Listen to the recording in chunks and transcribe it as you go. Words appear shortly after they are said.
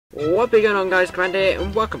What be going on, guys? Commander here,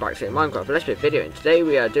 and welcome back to a Minecraft Let's Play video. And today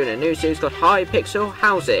we are doing a new series called Hypixel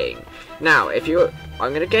Housing. Now,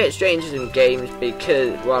 I'm gonna get straight into some games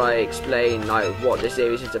because while I explain like what the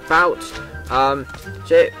series is about.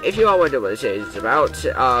 So if you are wondering what the series is about,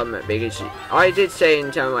 because I did say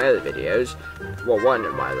in some of my other videos, well, one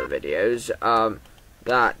of my other videos,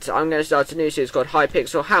 that I'm gonna start a new series called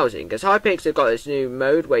Hypixel Housing, because Hypixel got this new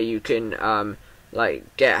mode where you can like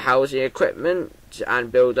get housing equipment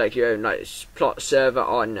and build like your own like plot server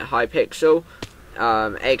on Hypixel,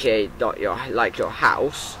 aka your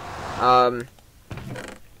house. Oh,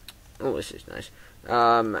 this is nice.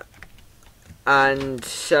 And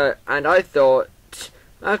I thought,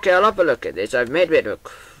 okay, I'll have a look at this. I've made a bit of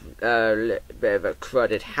a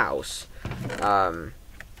cruddy house,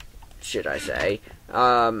 should I say?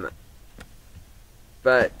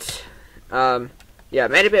 Yeah, I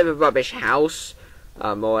made a bit of a rubbish house,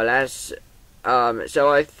 more or less. So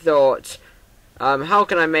I thought, how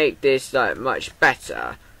can I make this like much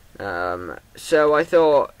better? So I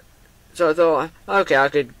thought, okay, I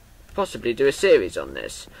could possibly do a series on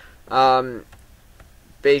this.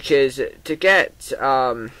 Because to get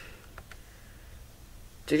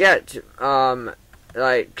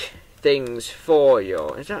like things for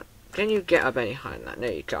your, can you get up any higher than that? No,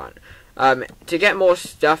 you can't. To get more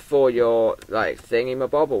stuff for your like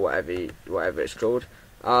thingy-mabob or whatever it's called,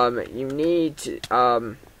 you need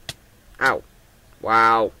ow,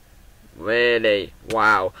 wow, really,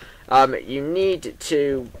 wow, you need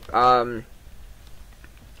to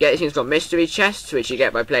get things called mystery chests, which you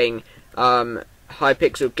get by playing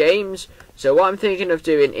Hypixel games. So what I'm thinking of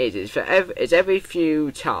doing is every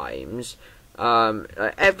few times,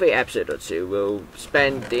 every episode or two, we'll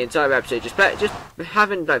spend the entire episode just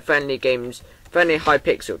having like friendly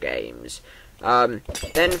Hypixel games.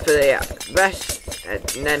 Then for the rest, and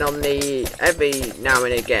then on every now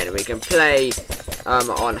and again we can play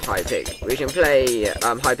on Hypixel. We can play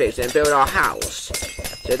Hypixel and build our house.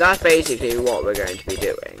 So that's basically what we're going to be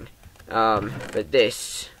doing for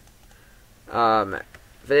this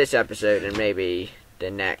episode, and maybe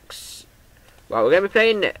the next. Well, we're going to be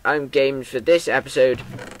playing games for this episode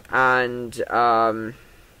and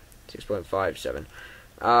 6.57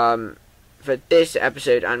 for this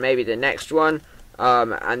episode and maybe the next one,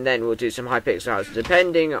 and then we'll do some Hypixel houses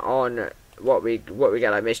depending on what we get,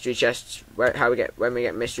 like mystery chests, when we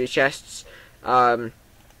get mystery chests.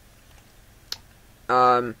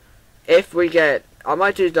 If we get, I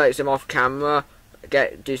might do like some off camera,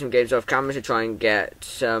 do some games off camera to try and get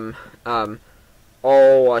some.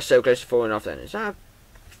 Oh, I'm so close to falling off then. Is that a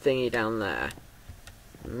thingy down there?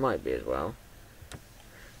 It might be as well.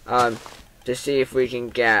 To see if we can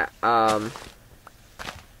get some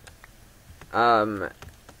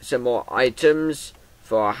more items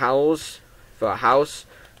for our house.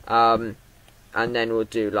 And then we'll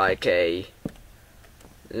do like a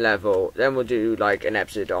level. Then we'll do like an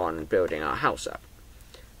episode on building our house up.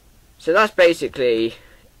 So that's basically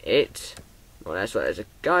it. Well, that's what. There's a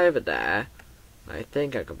guy over there. I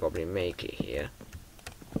think I can probably make it here.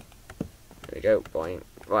 There we go, boing.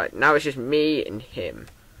 Right, now it's just me and him.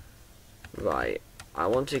 Right, I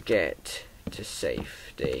want to get to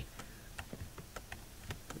safety.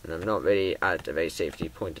 And I'm not really at a very safety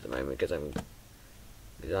point at the moment because I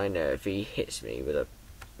know if he hits me with a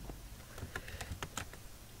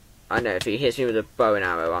bow and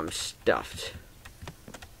arrow, I'm stuffed.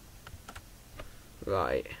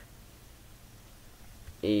 Right.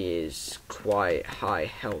 He is quite high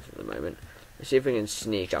health at the moment. Let's see if we can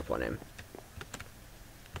sneak up on him.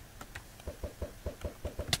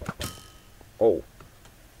 Oh.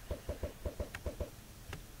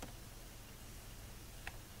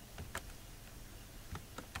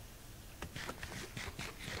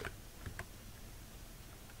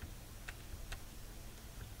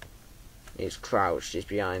 He's crouched, he's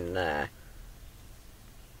behind there.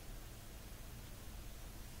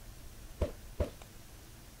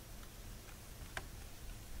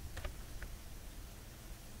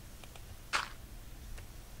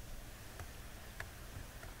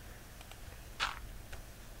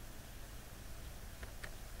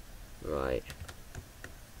 Right,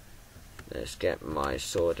 let's get my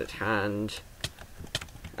sword at hand.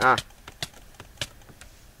 Ah,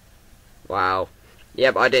 wow.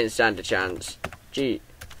 Yep, I didn't stand a chance. GJ,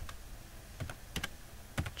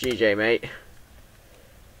 mate.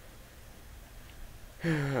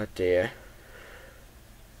 Oh dear.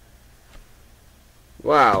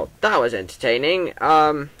 Wow, that was entertaining.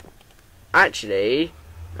 Actually,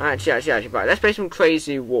 right, let's play some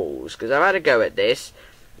crazy walls, because I've had a go at this.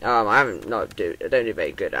 I don't do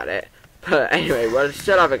very good at it. But anyway, we'll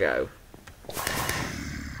still have a go.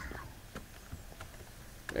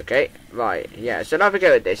 Okay, right, yeah, so have a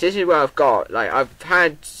go at this. This is where I've got, like, I've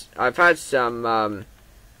had some,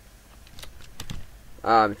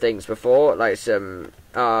 things before, like some,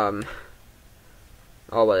 oh,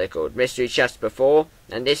 what are they called? Mystery chests before,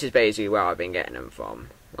 and this is basically where I've been getting them from.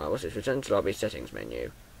 Right, what's this? Return to lobby settings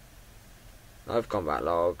menu. I've combat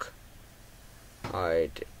log.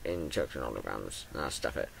 Hide instruction holograms. Nah,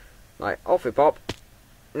 stuff it. Right, off we pop.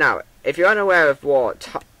 Now, if you're unaware of what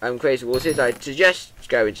Crazy Wars is, I suggest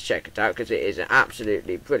going to check it out because it is an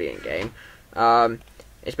absolutely brilliant game.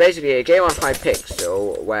 It's basically a game on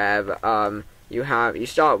Hypixel where you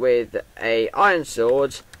start with a iron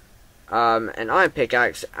sword, an iron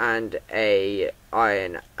pickaxe, and a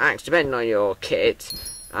iron axe, depending on your kit.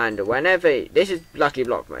 And whenever this is Lucky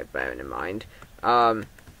Block mode, bearing in mind,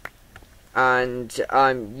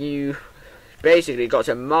 you basically got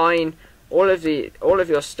to mine all of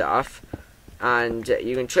your stuff, and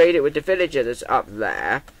you can trade it with the villager that's up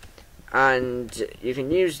there, and you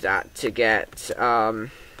can use that to get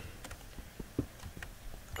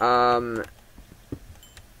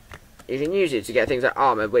you can use it to get things like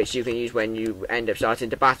armor, which you can use when you end up starting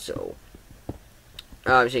to battle.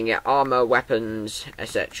 So you can get armor, weapons,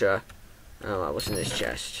 etc. Oh, what's in this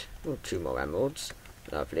chest? Ooh, 2 more emeralds.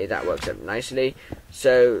 Lovely, that works out nicely.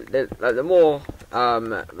 So, the more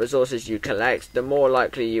resources you collect, the more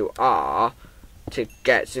likely you are to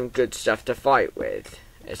get some good stuff to fight with,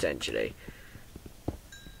 essentially.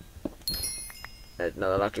 There's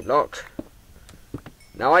another lucky block.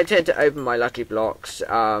 Now, I tend to open my lucky blocks,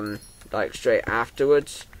 like, straight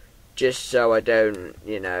afterwards, just so I don't,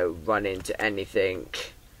 you know, run into anything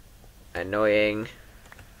annoying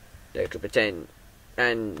that could pretend,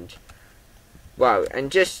 and... Well,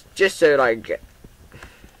 and just so, like,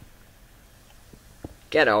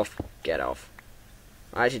 get off.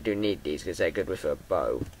 I actually do need these because they're good with a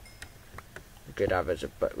bow. Good average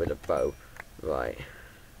with a bow. Right.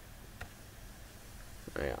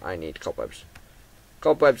 I need cobwebs.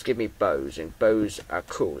 Cobwebs give me bows, and bows are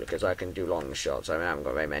cool because I can do long shots. I haven't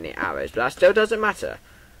got very many arrows, but that still doesn't matter.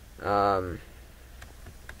 Right,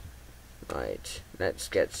 let's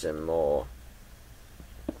get some more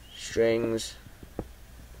strings.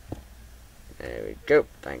 There we go.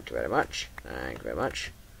 Thank you very much. Thank you very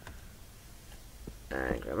much.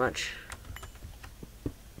 Thank you very much.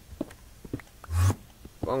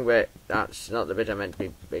 Wrong bit. That's not the bit I meant to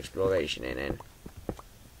be exploration in.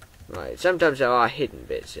 Right. Sometimes there are hidden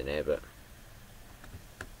bits in here, but...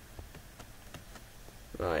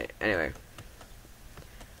 Right. Anyway.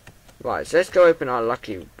 Right. So let's go open our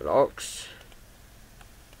lucky blocks.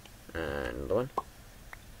 And another one.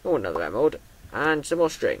 Oh, another emerald. And some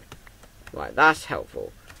more string. Right, that's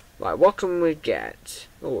helpful. Right, what can we get?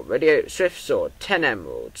 Oh, radio swift sword, 10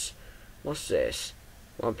 emeralds. What's this?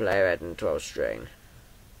 1 player head and 12 string.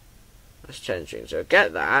 That's 10 string. So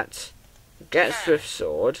get that. Get swift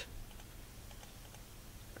sword.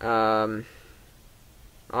 Armor.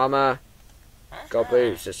 Gold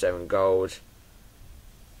boots are 7 gold.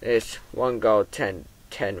 This 1 gold, 10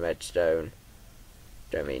 redstone.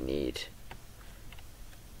 Don't really need.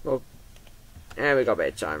 Well, yeah, we got a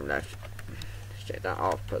bit of time left. Take that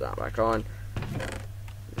off, put that back on.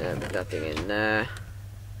 No, nothing in there.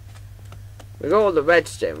 We got all the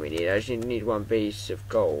redstone we need. I just need 1 piece of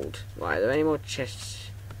gold. Right, are there any more chests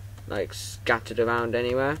like scattered around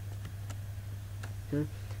anywhere?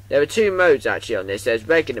 There are 2 modes actually on this. There's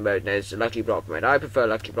regular mode and there's lucky block mode. I prefer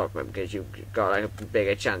lucky block mode because you've got like a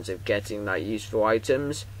bigger chance of getting like useful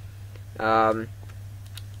items. But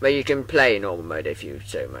you can play normal mode if you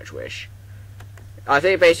so much wish. I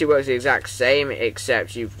think it basically works the exact same,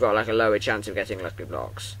 except you've got like a lower chance of getting lucky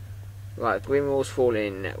blocks. Right, green walls fall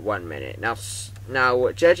in 1 minute. Now,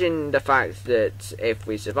 judging the fact that if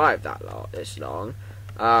we survive this long,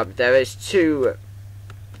 there is two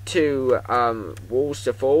walls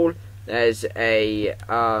to fall. There's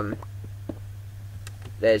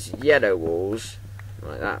yellow walls.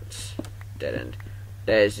 Right, that's dead end.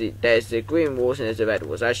 There's the green walls and there's the red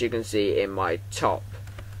walls. As you can see in my top.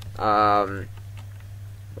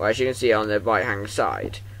 Well, as you can see on the right hand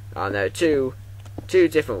side, there are two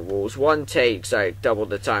different walls. One takes like double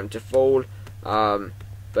the time to fall, but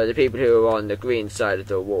the people who are on the green side of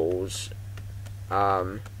the walls,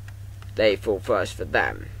 they fall first for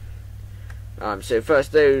them. So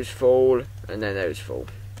first those fall, and then those fall.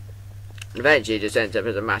 Eventually it just ends up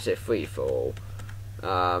as a massive free fall.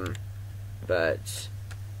 But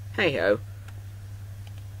hey ho.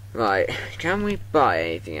 Right, can we buy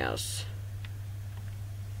anything else?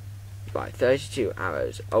 Right, 32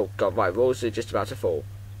 arrows. Oh god, right, walls are just about to fall.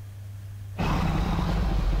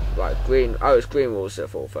 Right, green. Oh, it's green walls that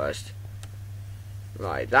fall first.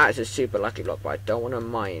 Right, that is a super lucky block, but I don't want to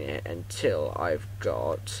mine it until I've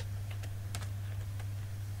got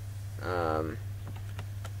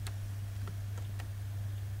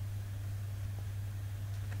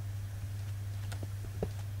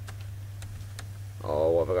oh,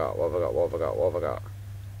 what have I got? What have I got? What have I got? What have I got?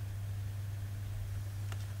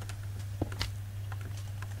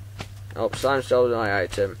 Oh, slime stole my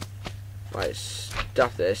item. Right,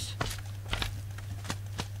 stuff this.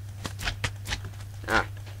 Ah.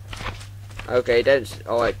 Okay, don't.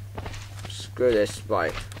 Oh, screw this.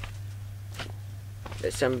 Right.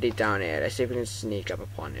 There's somebody down here. Let's see if we can sneak up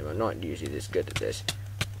upon him. I'm not usually this good at this.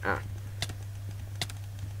 Ah.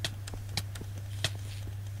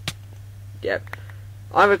 Yep.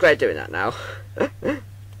 I regret doing that now.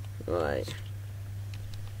 Right.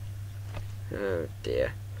 Oh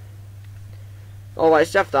dear. Alright,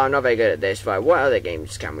 stuff that I'm not very good at this. Right, what other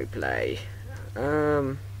games can we play?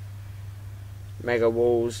 Mega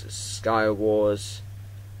Walls, Sky Wars,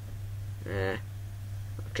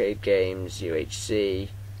 arcade games, UHC.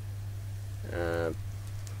 Well,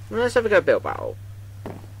 let's have a go at Build Battle.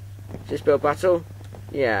 Is this Build Battle?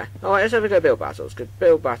 Yeah. Alright, let's have a go at Build Battles. Because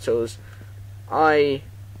Build Battles, I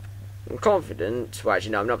am confident. Well,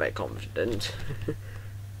 actually, no, I'm not very confident.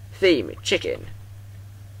 Theme, chicken.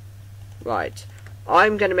 Right.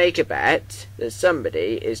 I'm going to make a bet that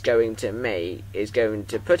somebody is going to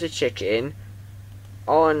put a chicken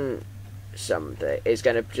on something. Is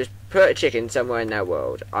going to just put a chicken somewhere in their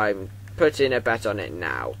world. I'm putting a bet on it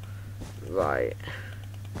now. Right.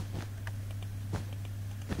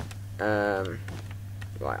 Right.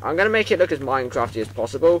 I'm going to make it look as Minecrafty as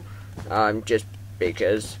possible. Just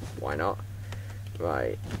because. Why not?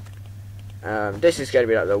 Right. This is going to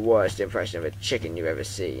be like the worst impression of a chicken you've ever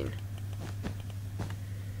seen.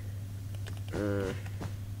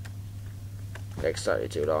 Takes slightly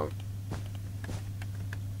too long.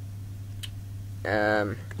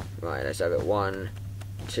 Right, let's have it 1,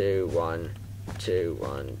 2, 1, 2,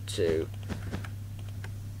 1, 2.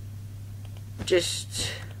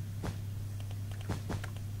 Just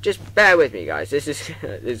bear with me, guys. This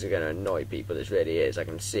is gonna annoy people. This really is. I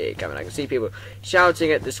can see it coming. I can see people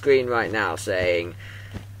shouting at the screen right now, saying,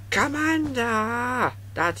 "Commander,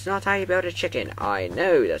 that's not how you build a chicken." I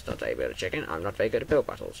know that's not how you build a chicken. I'm not very good at build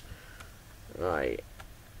battles. Right.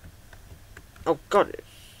 Oh God.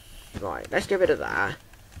 Right. Let's get rid of that,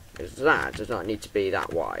 because that does not need to be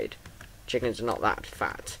that wide. Chickens are not that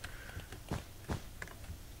fat.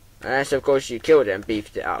 Unless, of course, you killed it and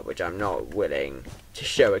beefed it up, which I'm not willing to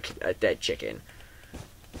show a dead chicken.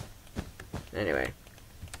 Anyway.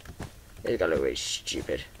 It's gonna look really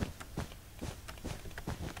stupid.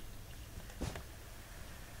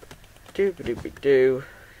 Doop-a-doop-a-doo.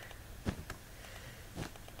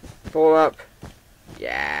 4 up.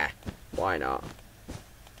 Yeah. Why not?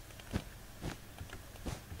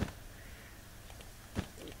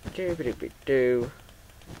 Doop-a-doop-a-doo.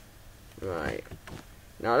 Right.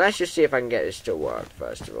 Now let's just see if I can get this to work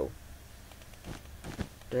first of all.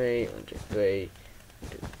 3, 1, 2, 3. 1,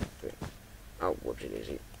 2, 3. Oh, whoopsie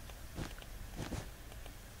daisy.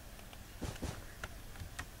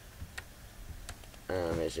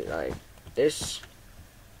 Is it like this?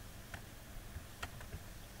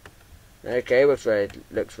 Okay, looks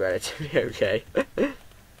relatively okay.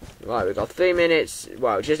 Right, we've got 3 minutes.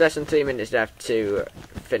 Well, just less than 3 minutes left to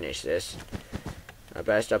finish this. I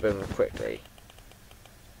better stop him quickly.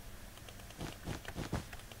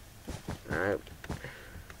 No.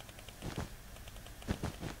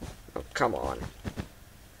 Oh, come on.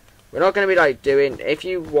 We're not going to be like doing. If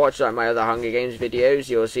you watch like my other Hunger Games videos,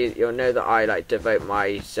 you'll know that I like devote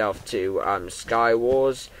myself to Sky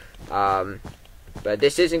Wars. But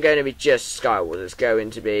this isn't going to be just Sky Wars. It's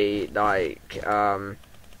going to be like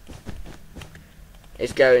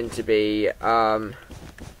it's going to be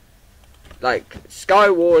like Sky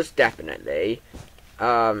Wars definitely.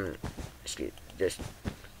 Excuse, just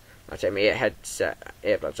I'll take my headset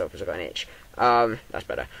earbuds off because I've got an itch. That's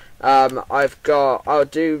better. I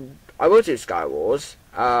will do Sky Wars.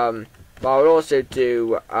 But I will also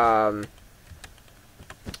do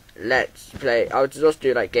Let's Play. I would also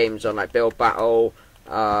do like games on like Build Battle,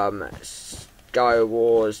 Sky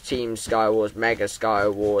Wars, Team Sky Wars, Mega Sky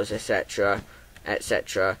Wars, etc.,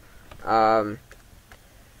 etc.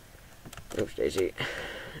 Oops, daisy.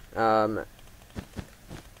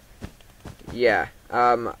 Yeah.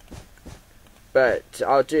 But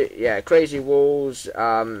I'll do Crazy Walls,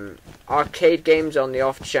 arcade games on the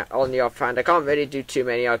offhand. I can't really do too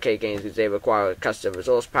many arcade games because they require a custom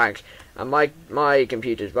resource pack, and my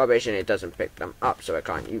computer's rubbish and it doesn't pick them up, so I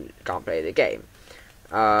can't play the game.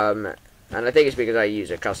 And I think it's because I use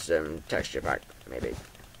a custom texture pack, maybe.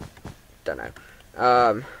 Don't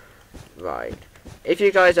know. Right. If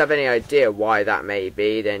you guys have any idea why that may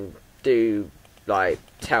be, then do, like,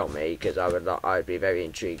 tell me, because I'd be very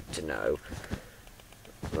intrigued to know.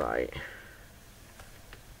 Right.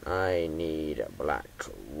 I need black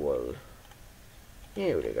wool.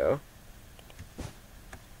 Here we go.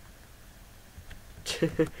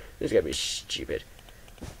 This is gonna be stupid.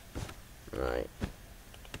 Right.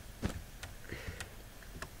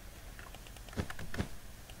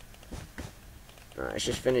 Right, let's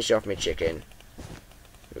just finish off my chicken.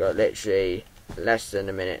 We've got literally less than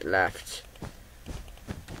a minute left.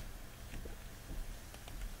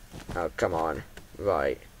 Oh, come on.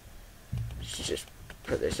 Right. Let's just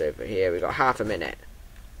put this over here. We've got half a minute.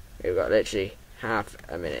 We've got literally half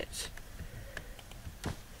a minute.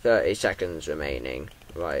 30 seconds remaining.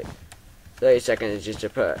 Right. 30 seconds just to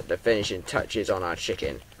put the finishing touches on our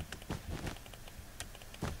chicken.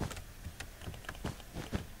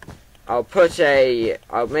 I'll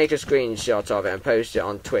make a screenshot of it and post it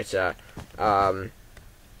on Twitter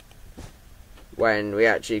when we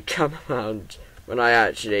actually come around, when I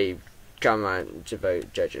actually come around to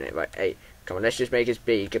vote judging it. Right, hey, come on, let's just make his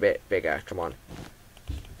beak a bit bigger, come on.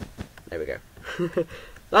 There we go.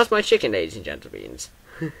 That's my chicken, ladies and gentlemen.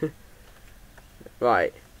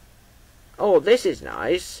 Right. Oh, this is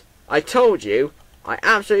nice. I told you, I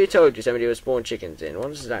absolutely told you somebody would spawn chickens in. What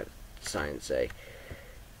does that sign say?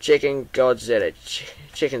 Chicken Godzilla,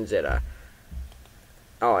 Chickenzilla.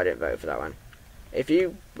 Oh, I didn't vote for that one. If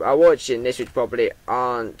you are watching this, which probably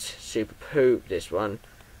aren't super poop, this one.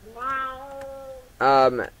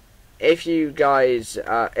 If you guys,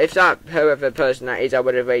 if that whoever person that is, I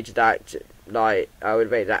would have rated that like I would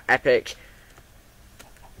rate that epic.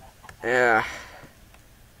 It's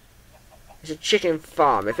a chicken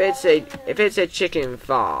farm. If it's a chicken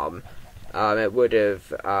farm, it would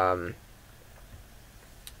have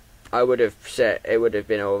I would have said it would have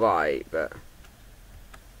been alright, but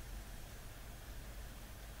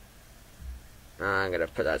I'm gonna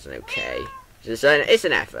put that as an okay. It's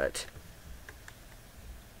an effort.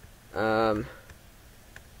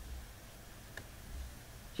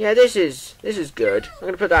 Yeah, this is good. I'm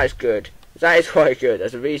gonna put that as good. That is quite good.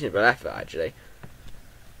 That's a reasonable effort, actually.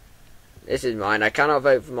 This is mine. I cannot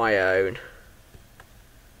vote for my own.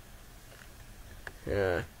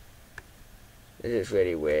 Yeah. This is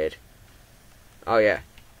really weird. Oh yeah.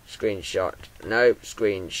 Screenshot. Nope,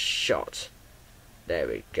 screenshot. There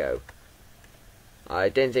we go. I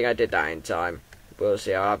didn't think I did that in time. We'll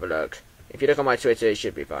see, I'll have a look. If you look on my Twitter, it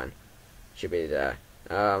should be fine. Should be there.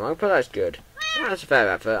 I'll put that as good. That's a fair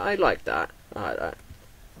effort. I like that. I like that.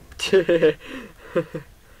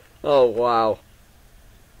 Oh wow.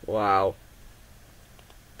 Wow.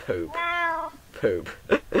 Poop. Poop.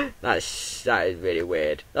 That is really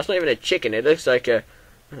weird. That's not even a chicken, it looks like a,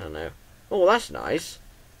 I don't know. Oh, that's nice.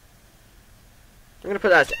 I'm gonna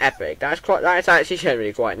put that as epic. That's actually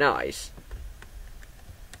generally quite nice.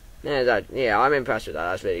 Yeah, I'm impressed with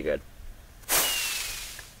that. That's really good.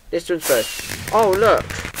 This one's first. Oh look.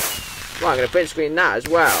 Right, I'm gonna print screen that as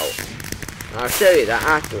well. I'll show you that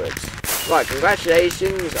afterwards. Right,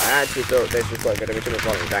 congratulations. I actually thought this was quite good. Every time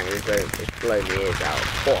I bang it's blown my ears out.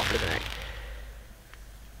 Oh, flipping heck.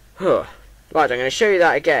 Huh. Right, I'm going to show you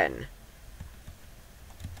that again.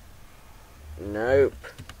 Nope.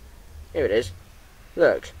 Here it is.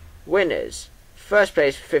 Look. Winners. First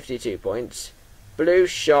place 52 points. Blue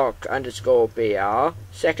Shock _BR.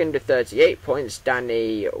 Second with 38 points,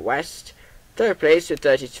 Danny West. Third place with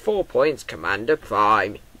 34 points,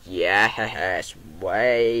 CommanderPrime. Yes,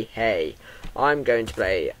 way, hey. I'm going to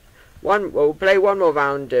play we'll play one more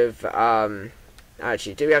round of,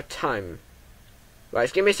 actually, do we have time? Right,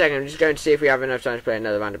 just give me a second, I'm just going to see if we have enough time to play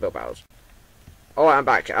another round of build battles. Alright, I'm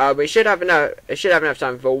back. We should have enough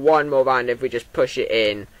time for one more round if we just push it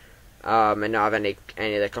in, and not have any of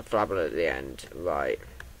the conflabble at the end. Right.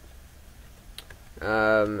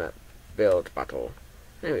 Build battle.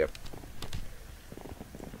 There we go.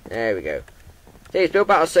 There we go. These build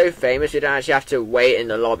battles so famous, we don't actually have to wait in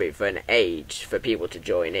the lobby for an age for people to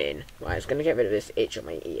join in. Right, it's going to get rid of this itch on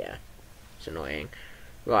my ear. It's annoying.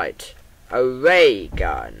 Right. A ray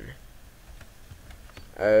gun.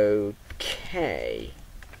 Okay.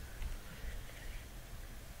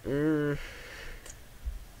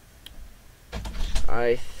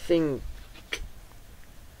 I think...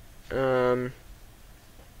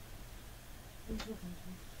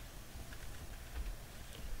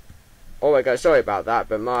 Oh my god, sorry about that,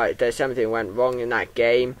 but there's something went wrong in that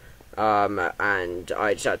game, and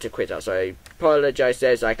I just had to quit out, so I apologise.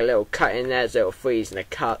 There's like a little cut in there, there's a little freeze and a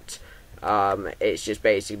cut, It's just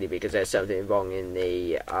basically because there's something wrong in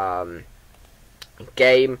the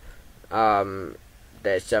game.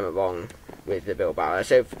 There's something wrong with the build battle.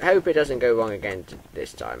 So hope it doesn't go wrong again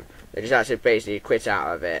this time. They just have to basically quit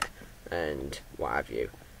out of it and what have you.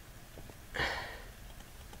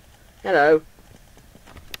 Hello.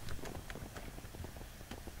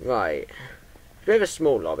 Right. It's a bit of a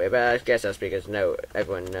small lobby, but I guess that's because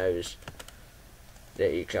everyone knows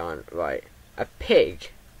that you can't. Right. A pig.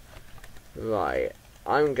 Right.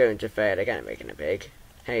 I'm going to fail again at making a pig.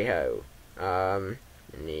 Hey ho.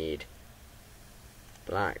 Need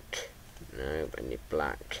black. No, I need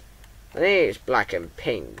black. I think it's black and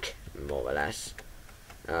pink, more or less.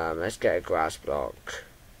 Let's get a grass block.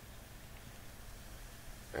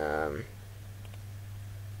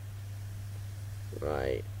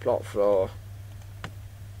 Right, plot floor.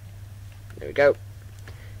 There we go.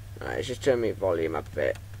 Right, let's just turn my volume up a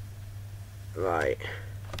bit. Right.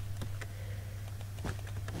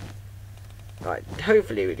 Right,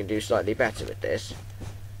 hopefully we can do slightly better with this.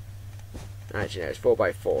 Actually, no, it's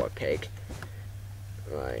 4x4 a pig.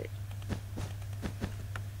 Right.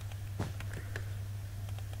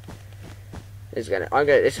 It's gonna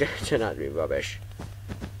turn out to be rubbish.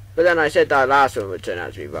 But then I said that last one would turn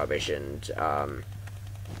out to be rubbish, and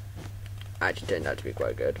actually turned out to be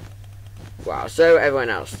quite good. Wow, so everyone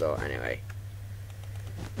else thought anyway.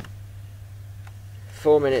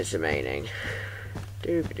 4 minutes remaining.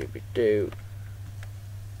 Doopy doopy doo.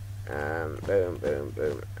 Boom, boom,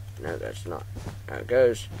 boom. No, that's not how it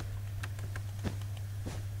goes.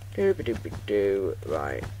 Doopy doopy doo.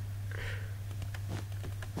 Right.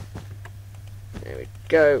 There we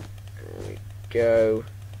go. There we go.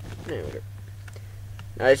 There we go.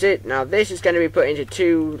 Now that's it. Now this is going to be put into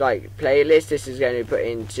two playlists. This is going to be put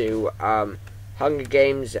into Hunger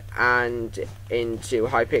Games and into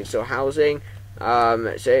Hypixel Housing.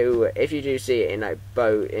 So if you do see it in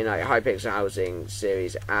both in Hypixel Housing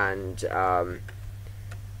series and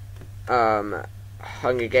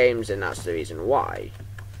Hunger Games, and that's the reason why.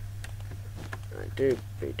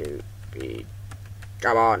 Doopy.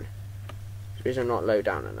 Come on. It's because I'm not low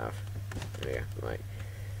down enough. There we go. Right.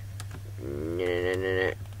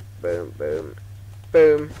 Boom, boom,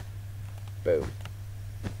 boom, boom.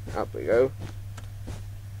 Up we go.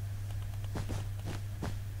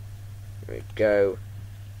 There we go.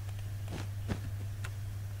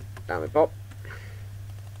 Down we pop.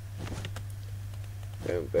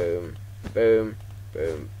 Boom, boom, boom,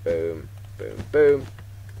 boom, boom, boom, boom.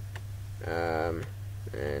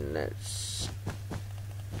 And let's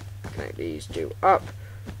connect these two up.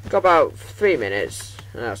 Got about 3 minutes.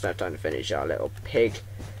 That's enough time to finish our little pig.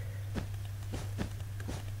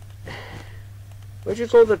 Would you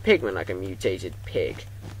call the pigman like a mutated pig?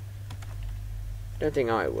 Don't think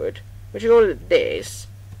I would. Would you call it this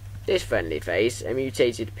friendly face a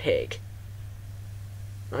mutated pig?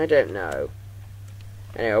 I don't know.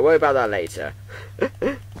 Anyway, I'll worry about that later.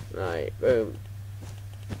 Right, boom.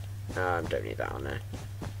 Don't need that on there.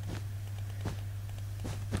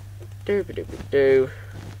 Doopy doopy doo.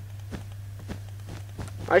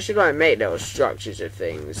 I should make little structures of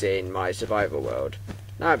things in my survival world.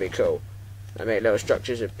 That'd be cool. I make little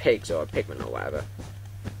structures of pigs or a pigman or whatever.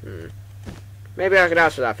 Maybe I could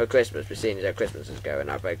ask for that for Christmas, but seeing as how Christmas is going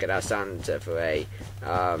up, I could ask Santa for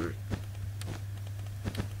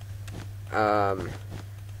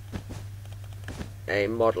a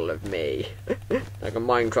model of me. Like a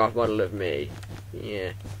Minecraft model of me.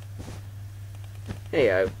 Yeah.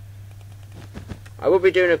 Heyo. I will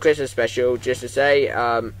be doing a Christmas special, just to say,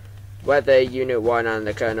 whether Unit 1 and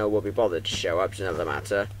the Colonel will be bothered to show up is another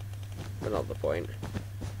matter. But not the point.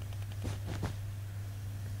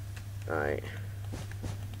 Right.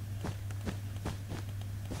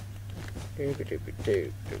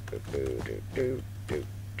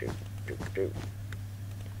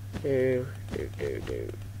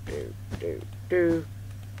 Boom.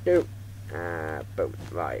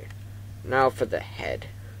 Right. Now for the head.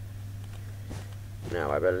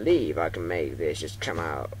 Now I believe I can make this just come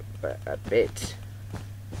out a bit.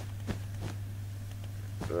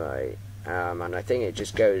 Right. And I think it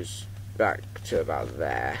just goes back to about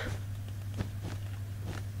there.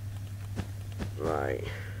 Right.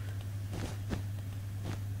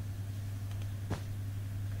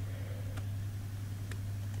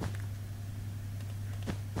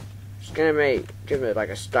 Just gonna give it like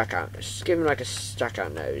a stuck out. Just give him like a stuck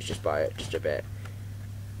out nose, just a bit.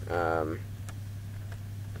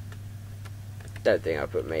 Don't think I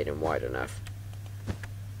put made him wide enough.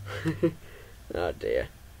 Oh dear.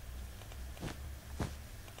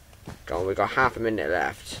 Go on, we've got half a minute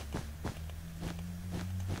left.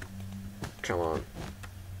 Come on.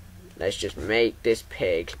 Let's just make this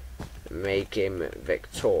pig, make him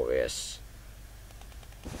victorious.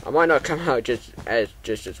 I might not come out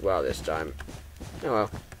just as well this time. Oh well.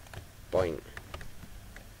 Point.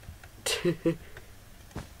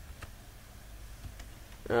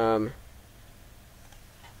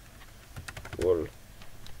 Wool.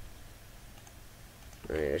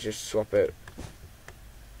 Right, let's just swap it.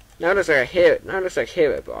 Now it looks like a hero. Now it looks like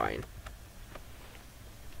Herobrine.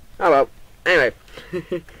 Oh well. Anyway.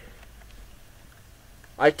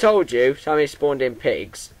 I told you somebody spawned in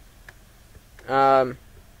pigs. Yeah, I'm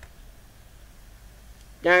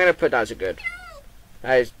gonna put that as a good.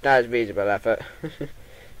 That is reasonable effort.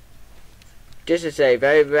 Just to say,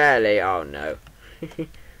 very rarely. Oh no.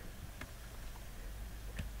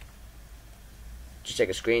 Just take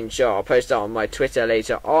a screenshot. I'll post that on my Twitter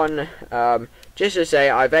later on. Just to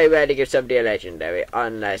say, I very rarely give somebody a legendary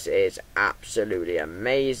unless it's absolutely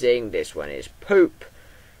amazing. This one is poop.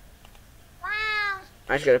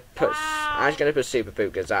 I'm just gonna put super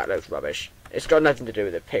poop because that looks rubbish. It's got nothing to do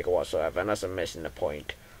with the pig whatsoever, unless I'm missing the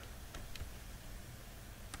point.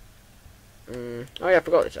 Oh yeah, I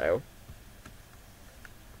forgot the tail.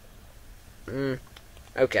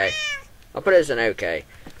 Okay. I'll put it as an okay.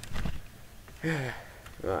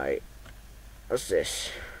 Right. What's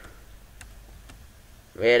this?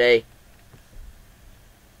 Really?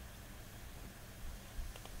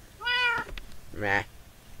 Meh.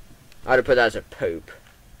 I'd have put that as a poop.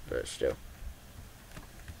 But still.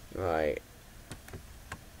 Right.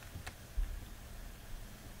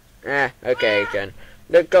 Okay, again.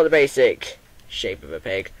 Look, got the basic shape of a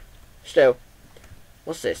pig. Still.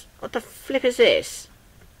 What's this? What the flip is this?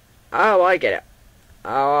 Oh, I get it.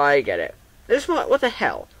 Oh, I get it. This what the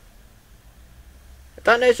hell? If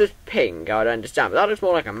that nose was pink, I'd understand, but that looks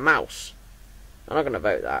more like a mouse. I'm not gonna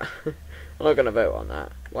vote that. I'm not gonna vote on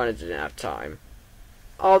that. One, I didn't have time.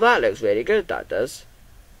 Oh, that looks really good, that does.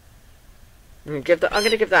 I'm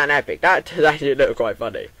gonna give that an epic. That does actually look quite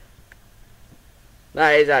funny.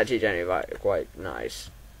 That is actually generally quite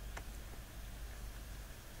nice.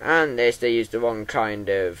 And this, they used the wrong kind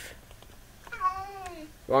of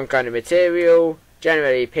material.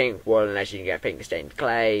 Generally pink wool, unless you can get pink stained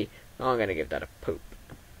clay. I'm gonna give that a poop.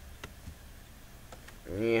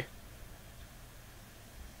 Yeah.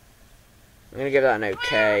 I'm gonna give that an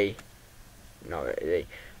okay. Not really.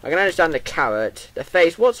 I can understand the carrot, the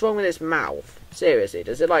face. What's wrong with its mouth? Seriously,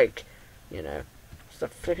 does it like, you know, what the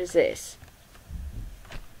flip is this?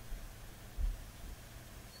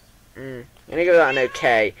 I'm gonna give that an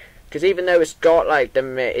okay, because even though it's got like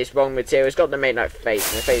it's wrong material, it's got the made like face,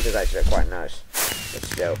 and the face is actually quite nice. But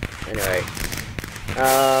still, anyway.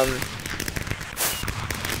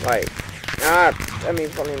 Right. I mean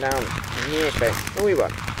falling down. Yes, babe. Oh, we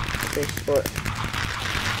won.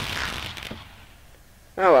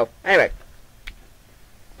 Oh well. Anyway.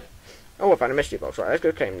 Oh, I found a mystery box. Right, let's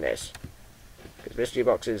go claim this. Because mystery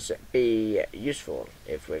boxes be useful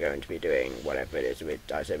if we're going to be doing whatever it is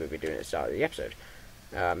I said we'd be doing at the start of the episode.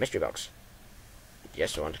 Mystery box.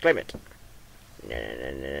 Yes, I want to claim it. No.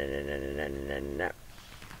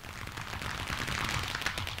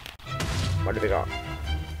 What have we got?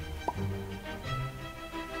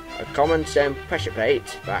 A common stone pressure plate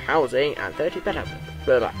for housing and 30 pet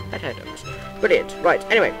items. Brilliant. Right,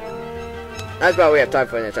 anyway. That's about all we have time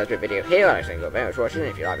for in this video here. I'd like to thank you very much for watching.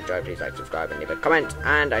 If you like the video, please like, subscribe, and leave a comment.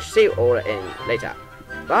 And I shall see you all in later.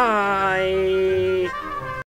 Bye!